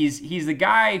 Really? And he's the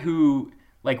guy who,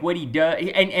 like, what he does,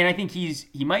 and I think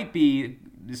he might be,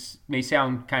 this may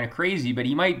sound kind of crazy, but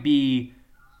he might be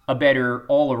a better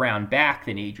all-around back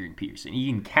than Adrian Peterson. He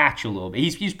can catch a little bit.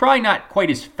 He's probably not quite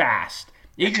as fast.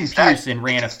 Adrian Peterson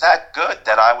ran If that good,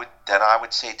 then I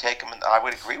would say take him. I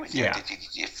would agree with you. Yeah.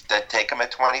 If take him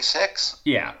at 26.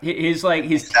 Yeah,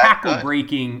 his tackle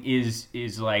breaking is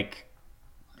like,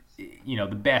 the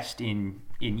best in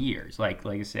years. Like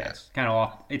I said, it's kind of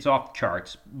off the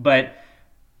charts. But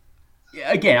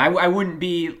again, I wouldn't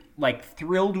be like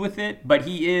thrilled with it. But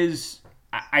he is,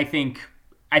 I think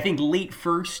late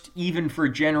first, even for a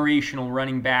generational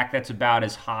running back, that's about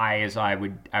as high as I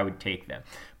would take them.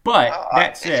 But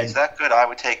that said, if he's that good, I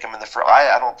would take him in the first.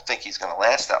 I don't think he's going to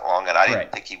last that long, and I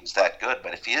didn't think he was that good.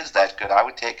 But if he is that good, I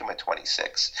would take him at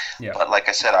 26. Yeah. But like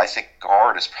I said, I think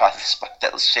guard is probably the spot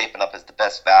that was shaping up as the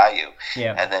best value,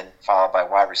 and then followed by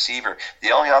wide receiver.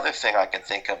 The only other thing I can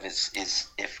think of is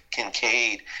if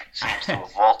Kincaid seems to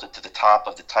have vaulted to the top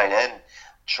of the tight end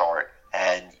chart,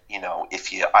 and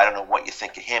I don't know what you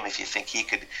think of him. If you think he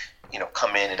could,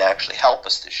 come in and actually help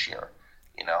us this year,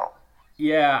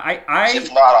 Yeah,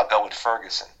 if not, I'll go with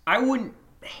Ferguson. I wouldn't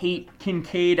hate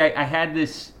Kincaid. I had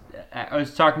this. I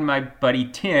was talking to my buddy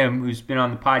Tim, who's been on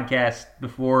the podcast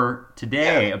before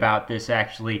today, about this.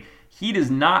 Actually, he does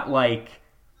not like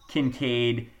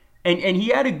Kincaid, and he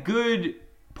had a good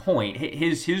point.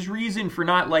 His reason for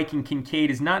not liking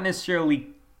Kincaid is not necessarily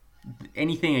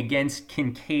anything against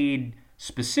Kincaid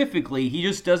specifically. He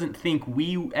just doesn't think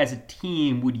we as a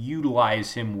team would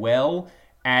utilize him well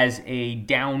as a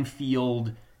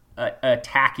downfield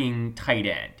attacking tight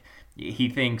end. He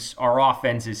thinks our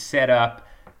offense is set up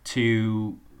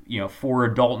to, for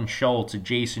a Dalton Schultz, a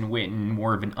Jason Witten,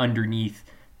 more of an underneath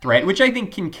threat, which I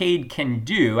think Kincaid can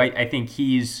do. I think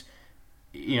he's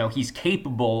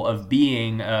capable of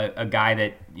being a guy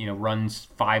that, runs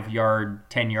 5-yard,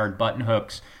 10-yard button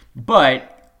hooks.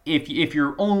 But if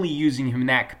you're only using him in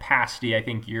that capacity, I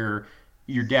think you're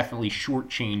definitely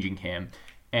shortchanging him.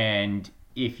 And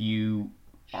if you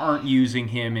aren't using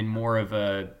him in more of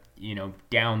a,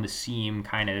 down the seam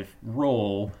kind of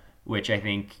role, which I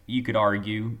think you could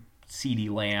argue CeeDee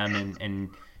Lamb and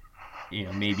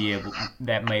maybe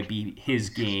that might be his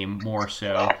game more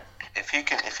so. Well, if he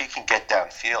can get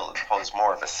downfield and pose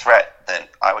more of a threat, then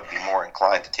I would be more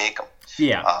inclined to take him.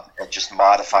 Yeah. And just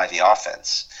modify the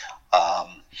offense.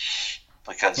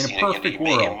 Because you're making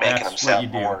him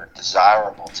sound more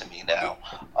desirable to me now.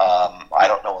 I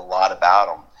don't know a lot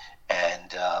about him,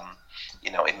 and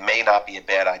it may not be a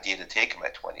bad idea to take him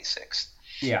at 26.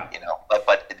 Yeah.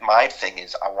 But my thing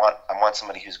is, I want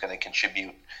somebody who's going to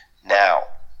contribute now.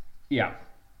 Yeah.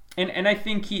 And I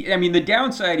think the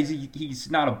downside is he's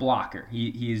not a blocker.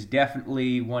 He is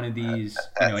definitely one of these,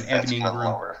 an Evan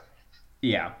Ingram.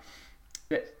 Yeah.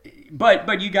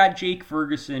 But you got Jake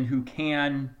Ferguson, who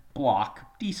can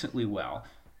block decently well,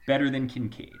 better than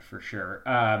Kincaid for sure.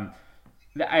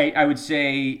 I would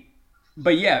say,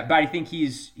 but I think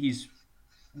he's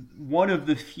one of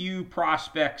the few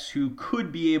prospects who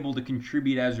could be able to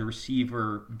contribute as a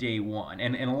receiver day one.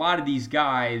 And a lot of these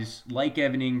guys, like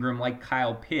Evan Ingram, like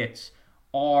Kyle Pitts,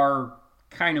 are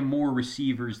kind of more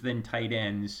receivers than tight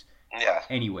ends. Yeah.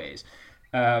 Anyways.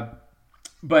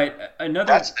 But another...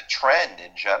 That's the trend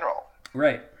in general.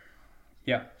 Right.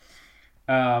 Yeah.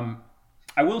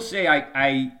 I will say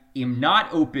I am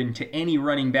not open to any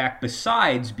running back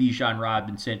besides Bijan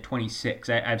Robinson at 26.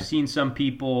 I've seen some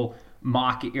people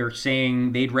mock it or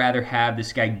saying they'd rather have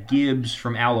this guy Gibbs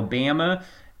from Alabama,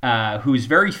 who's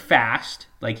very fast.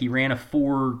 Like he ran a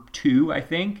 4.2, I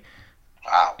think.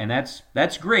 Wow. And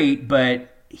that's great,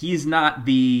 but he's not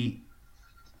the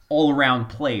all-around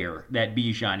player that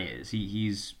Bijan is.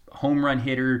 He's a home run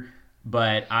hitter,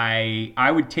 but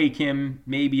I would take him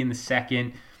maybe in the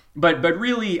second. But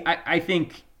really, I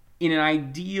think in an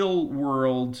ideal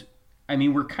world, I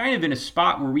mean, we're kind of in a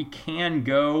spot where we can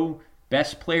go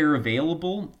best player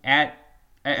available at.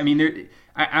 I mean,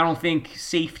 I don't think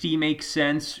safety makes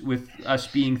sense with us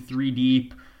being 3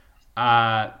 deep.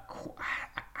 I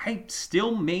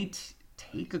still may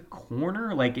take a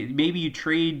corner. Like maybe you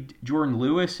trade Jordan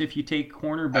Lewis if you take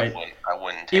corner, but I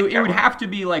wouldn't take it would have to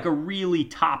be like a really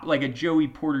top, like a Joey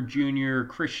Porter Jr.,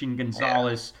 Christian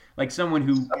Gonzalez, like someone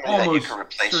who almost that you can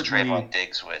replace Trayvon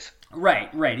Diggs with.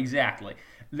 Right, exactly.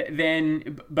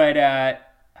 Then,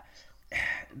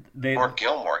 or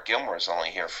Gilmore. Gilmore's only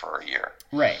here for a year.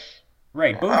 Right.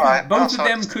 Both of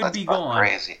them could be gone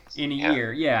in a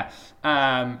year. Yeah.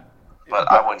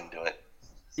 But I wouldn't do it.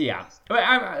 Yeah. But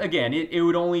again, it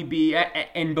would only be...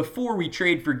 And before we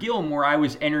trade for Gilmore, I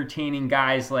was entertaining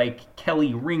guys like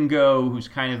Kelly Ringo, who's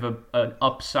kind of an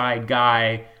upside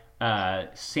guy,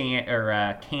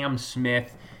 Cam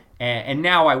Smith, and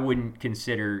now I wouldn't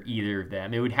consider either of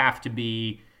them. It would have to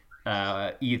be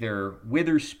either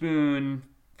Witherspoon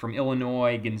from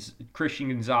Illinois, Christian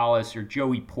Gonzalez, or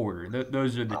Joey Porter.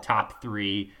 Those are the top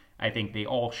 3. I think they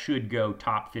all should go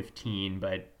top 15,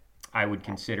 but I would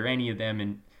consider any of them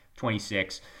in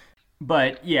 26.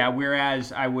 But yeah,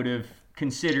 whereas I would have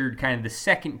considered kind of the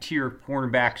second tier of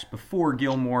cornerbacks before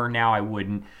Gilmore, now I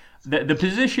wouldn't. The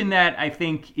position that I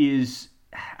think is,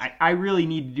 I really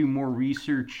need to do more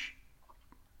research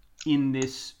in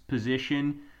this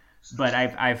position, but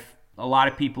I've a lot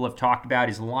of people have talked about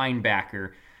is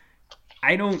linebacker.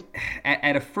 I don't,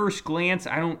 at a first glance,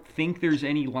 I don't think there's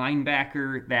any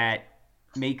linebacker that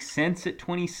makes sense at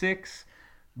 26,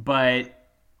 but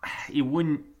it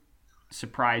wouldn't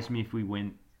surprise me if we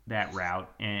went that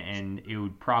route, and it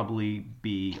would probably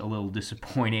be a little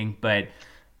disappointing, but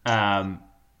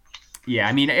yeah,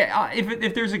 I mean,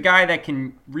 if there's a guy that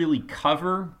can really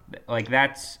cover, like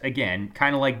that's, again,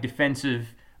 kind of like defensive,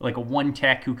 like a one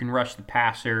tech who can rush the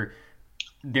passer,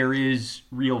 there is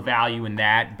real value in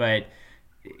that. But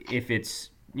if it's,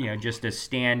 just a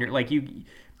standard, like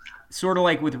sort of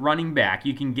like with running back,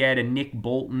 you can get a Nick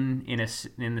Bolton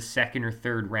in the second or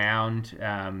third round.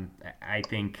 I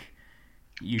think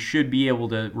you should be able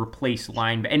to replace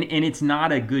linebacker, and it's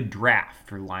not a good draft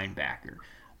for linebacker.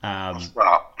 No.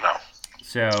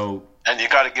 So, and you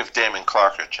got to give Damon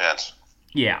Clark a chance.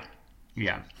 Yeah.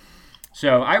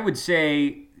 So I would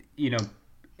say,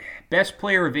 best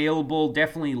player available,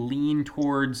 definitely lean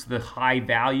towards the high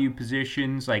value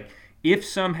positions. Like if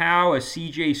somehow a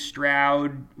CJ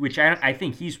Stroud, which I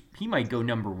think he might go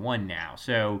number 1 now.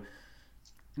 So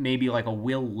maybe like a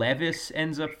Will Levis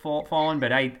ends up falling,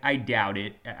 but I doubt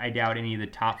it. I doubt any of the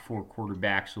top 4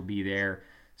 quarterbacks will be there.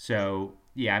 So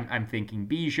yeah, I'm thinking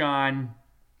Bijan.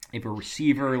 If a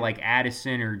receiver like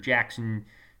Addison or Jackson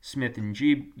Smith and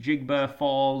Jigba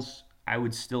falls, I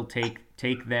would still take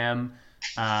them.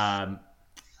 I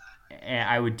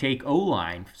would take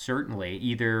O-line, certainly,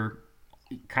 either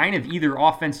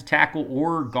offensive tackle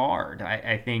or guard.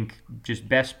 I think just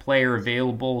best player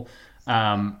available.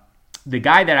 The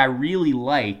guy that I really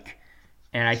like,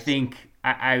 and I think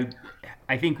I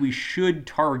think we should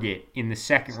target in the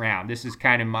second round. This is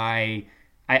kind of my...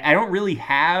 I don't really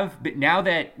have, but now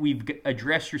that we've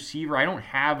addressed receiver, I don't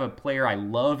have a player I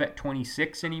love at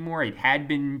 26 anymore. It had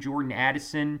been Jordan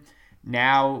Addison.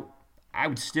 Now I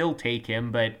would still take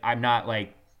him, but I'm not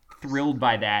like thrilled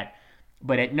by that.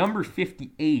 But at number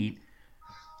 58,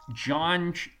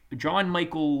 John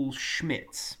Michael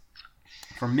Schmitz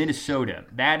from Minnesota.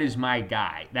 That is my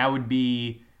guy. That would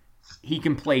be, he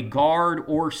can play guard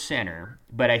or center,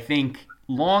 but I think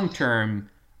long term,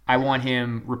 I want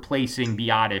him replacing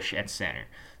Biotish at center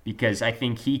because I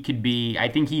think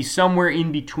he's somewhere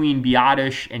in between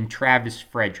Biotish and Travis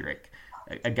Frederick,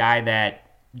 a guy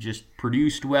that just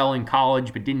produced well in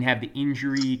college but didn't have the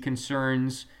injury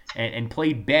concerns and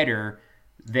played better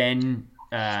than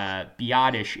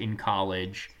Biotish in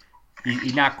college.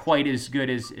 He's not quite as good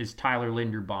as Tyler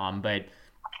Linderbaum, but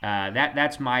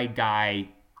that's my guy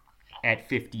at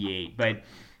 58. But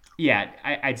yeah,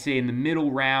 I'd say in the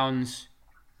middle rounds,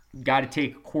 got to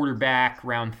take a quarterback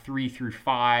round 3 through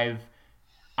 5.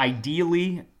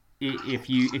 Ideally, if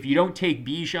you don't take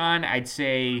Bijan, I'd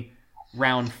say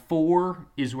round 4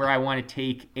 is where I want to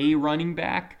take a running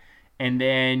back, and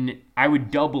then I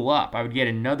would double up. I would get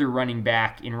another running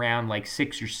back in round like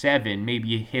 6 or 7. Maybe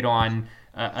you hit on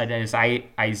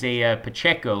Isaiah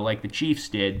Pacheco like the Chiefs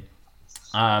did,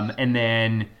 and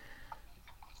then.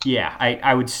 Yeah,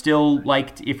 I would still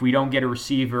like if we don't get a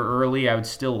receiver early, I would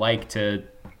still like to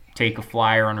take a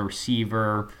flyer on a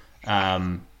receiver.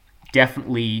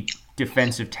 Definitely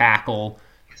defensive tackle.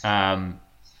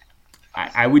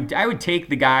 I would take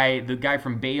the guy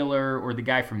from Baylor or the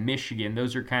guy from Michigan.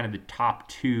 Those are kind of the top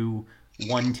 2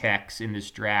 one-techs in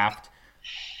this draft.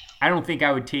 I don't think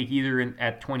I would take either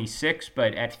at 26,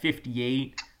 but at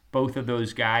 58, both of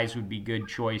those guys would be good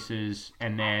choices.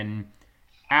 And then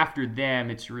after them,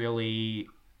 it's really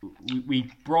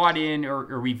we brought in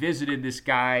or we visited this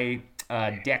guy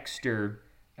Dexter.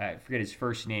 I forget his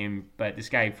first name, but this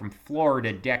guy from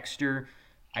Florida, Dexter.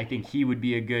 I think he would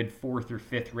be a good 4th or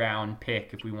 5th round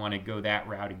pick if we want to go that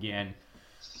route again.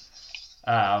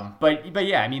 But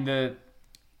yeah, I mean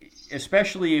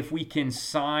especially if we can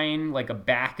sign like a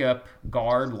backup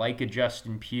guard like a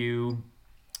Justin Pugh,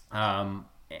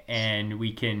 and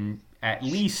we can at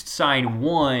least sign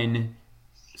one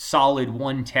solid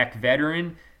one-tech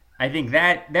veteran, I think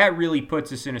that really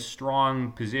puts us in a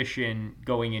strong position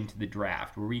going into the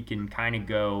draft where we can kind of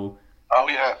go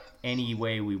any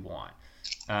way we want.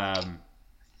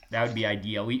 That would be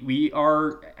ideal.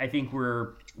 I think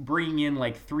we're bringing in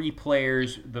like 3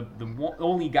 players. The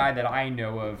only guy that I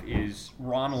know of is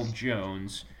Ronald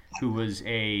Jones, who was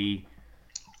a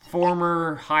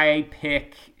former high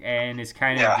pick and is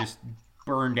kind of just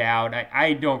burned out.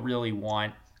 I don't really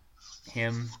want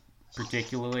him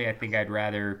particularly. I think I'd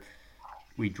rather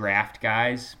we draft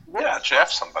guys. Yeah,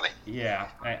 draft somebody. Yeah,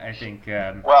 I think.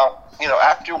 Well,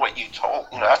 after what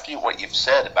you've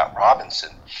said about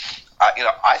Robinson,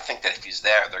 I think that if he's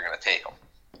there, they're going to take him.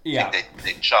 Yeah, I think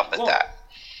they jump at that,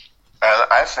 and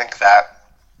I think that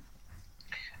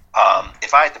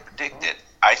if I had to predict it,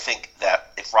 I think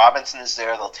that if Robinson is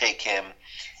there, they'll take him,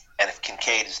 and if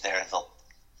Kincaid is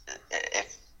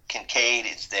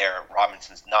there,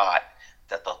 Robinson's not,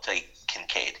 that they'll take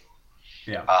Kincaid.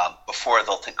 Yeah. Before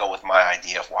they'll go with my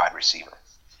idea of wide receiver.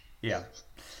 Yeah.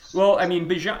 Well, I mean,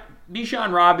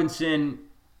 Bijan Robinson,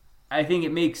 I think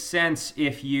it makes sense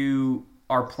if you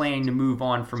are planning to move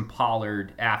on from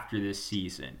Pollard after this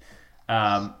season.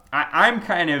 I'm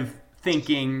kind of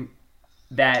thinking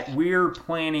that we're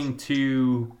planning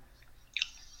to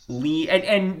lead,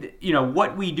 and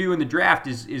what we do in the draft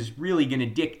is really going to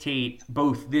dictate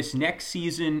both this next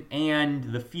season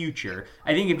and the future.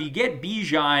 I think if you get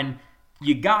Bijan,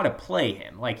 you got to play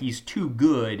him. Like, he's too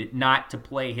good not to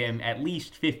play him at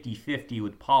least 50-50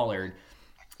 with Pollard.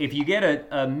 If you get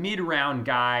a mid-round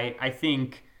guy, I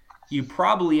think you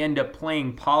probably end up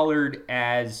playing Pollard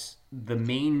as the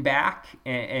main back,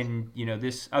 and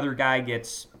this other guy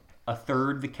gets a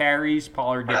third the carries,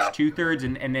 Pollard gets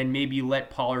 2/3, and then maybe you let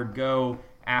Pollard go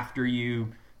after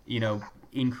you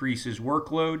increase his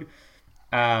workload.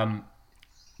 But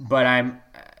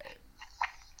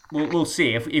we'll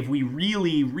see. If we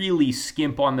really, really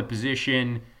skimp on the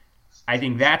position, I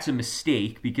think that's a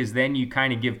mistake, because then you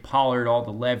kind of give Pollard all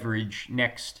the leverage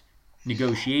next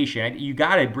negotiation. You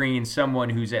got to bring in someone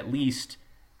who's at least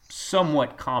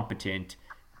somewhat competent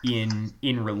in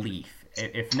relief,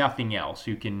 if nothing else,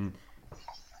 who can.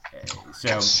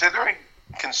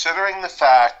 Considering the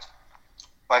fact,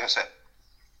 like I said,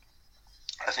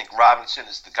 I think Robinson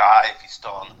is the guy if he's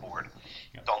still on the board.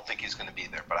 Yep. Don't think he's going to be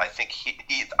there, but I think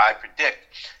I predict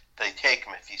they take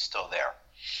him if he's still there.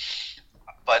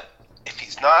 But if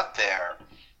he's not there,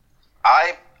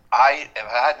 if I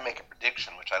had to make a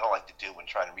prediction, which I don't like to do when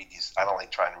trying to read these, I don't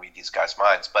like trying to read these guys'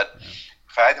 minds, but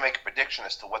if I had to make a prediction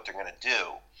as to what they're going to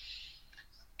do,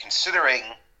 considering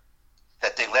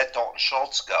that they let Dalton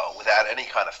Schultz go without any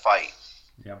kind of fight,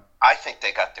 I think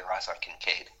they got their eyes on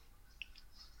Kincaid.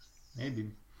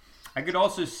 Maybe. I could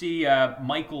also see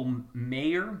Michael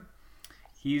Mayer.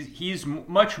 He's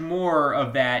much more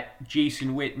of that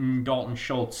Jason Witten, Dalton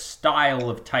Schultz style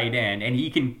of tight end, and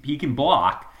he can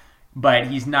block, but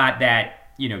he's not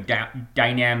that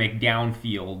dynamic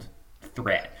downfield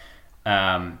threat.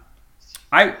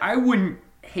 I wouldn't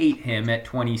hate him at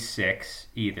 26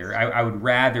 either. I would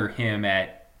rather him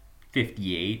at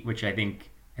 58, which I think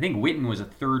Witten was a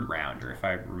 3rd rounder, if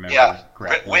I remember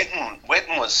correctly.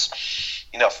 Witten was,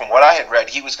 from what I had read,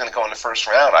 he was going to go in the 1st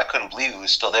round. I couldn't believe he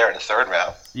was still there in the 3rd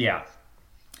round. Yeah.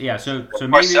 So maybe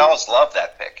Marcellus loved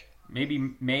that pick.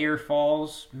 Maybe Mayer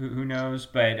falls. Who knows?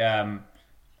 But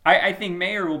I think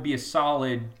Mayer will be a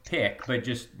solid pick, but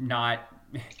just not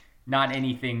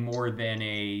anything more than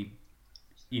a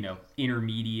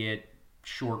intermediate,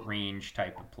 short range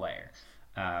type of player,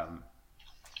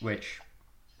 which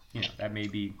that may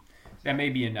be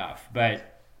enough.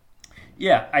 But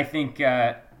yeah, I think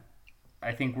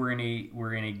we're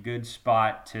in a good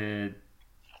spot to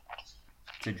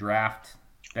draft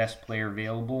best player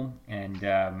available, and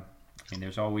I mean,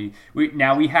 there's always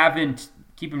we haven't.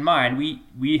 Keep in mind,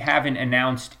 we haven't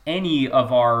announced any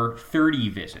of our 30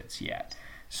 visits yet.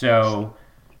 So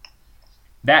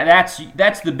that's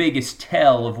the biggest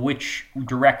tell of which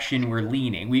direction we're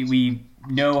leaning. We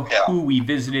know who we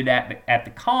visited at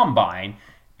the combine,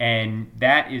 and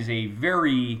that is a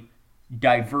very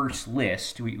diverse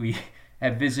list. We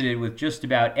have visited with just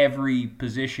about every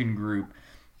position group,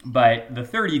 but the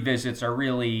 30 visits are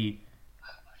really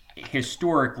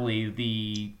historically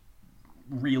the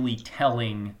really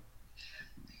telling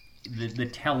the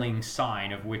telling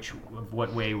sign of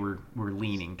what way we're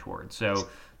leaning towards. So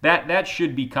that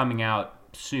should be coming out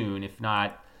soon, if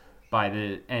not by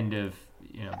the end of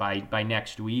by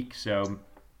next week. So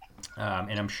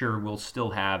and I'm sure we'll still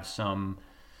have some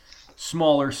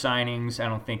smaller signings. I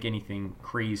don't think anything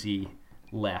crazy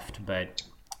left, but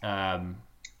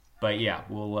yeah,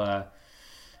 we'll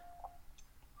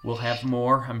have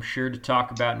more, I'm sure, to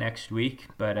talk about next week.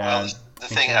 But the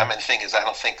thing is, I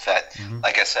don't think that,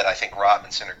 like I said, I think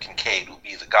Robinson or Kincaid will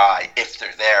be the guy if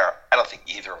they're there. I don't think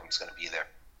either of them's going to be there.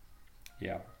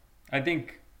 Yeah, I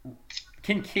think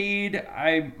Kincaid.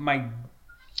 My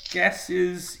guess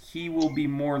is he will be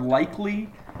more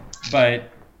likely, but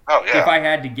if I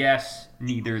had to guess,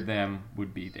 neither of them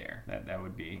would be there. That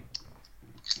would be,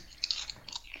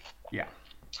 yeah.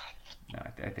 No,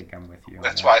 I think I'm with you.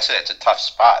 That's why I said it's a tough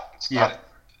spot. It's not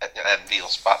an enviable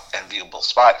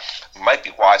spot. It might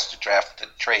be wise to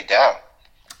trade down.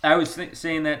 I was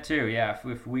saying that too. Yeah,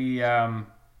 if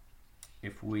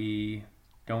we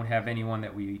don't have anyone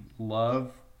that we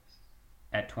love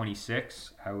at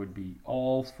 26, I would be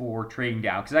all for trading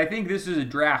down, because I think this is a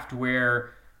draft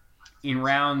where in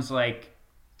rounds like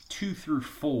 2 through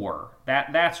 4,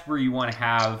 that's where you want to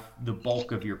have the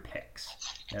bulk of your picks.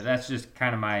 Yeah, that's just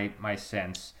kind of my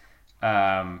sense.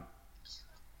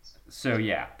 So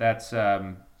yeah, that's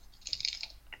I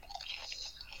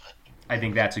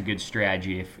think that's a good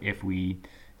strategy if we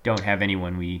don't have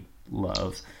anyone we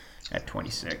love at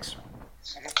 26.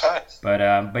 Okay.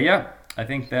 But yeah, I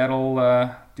think that'll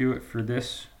do it for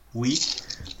this week.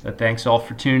 But thanks all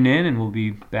for tuning in, and we'll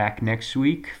be back next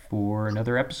week for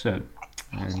another episode.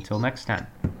 Until next time.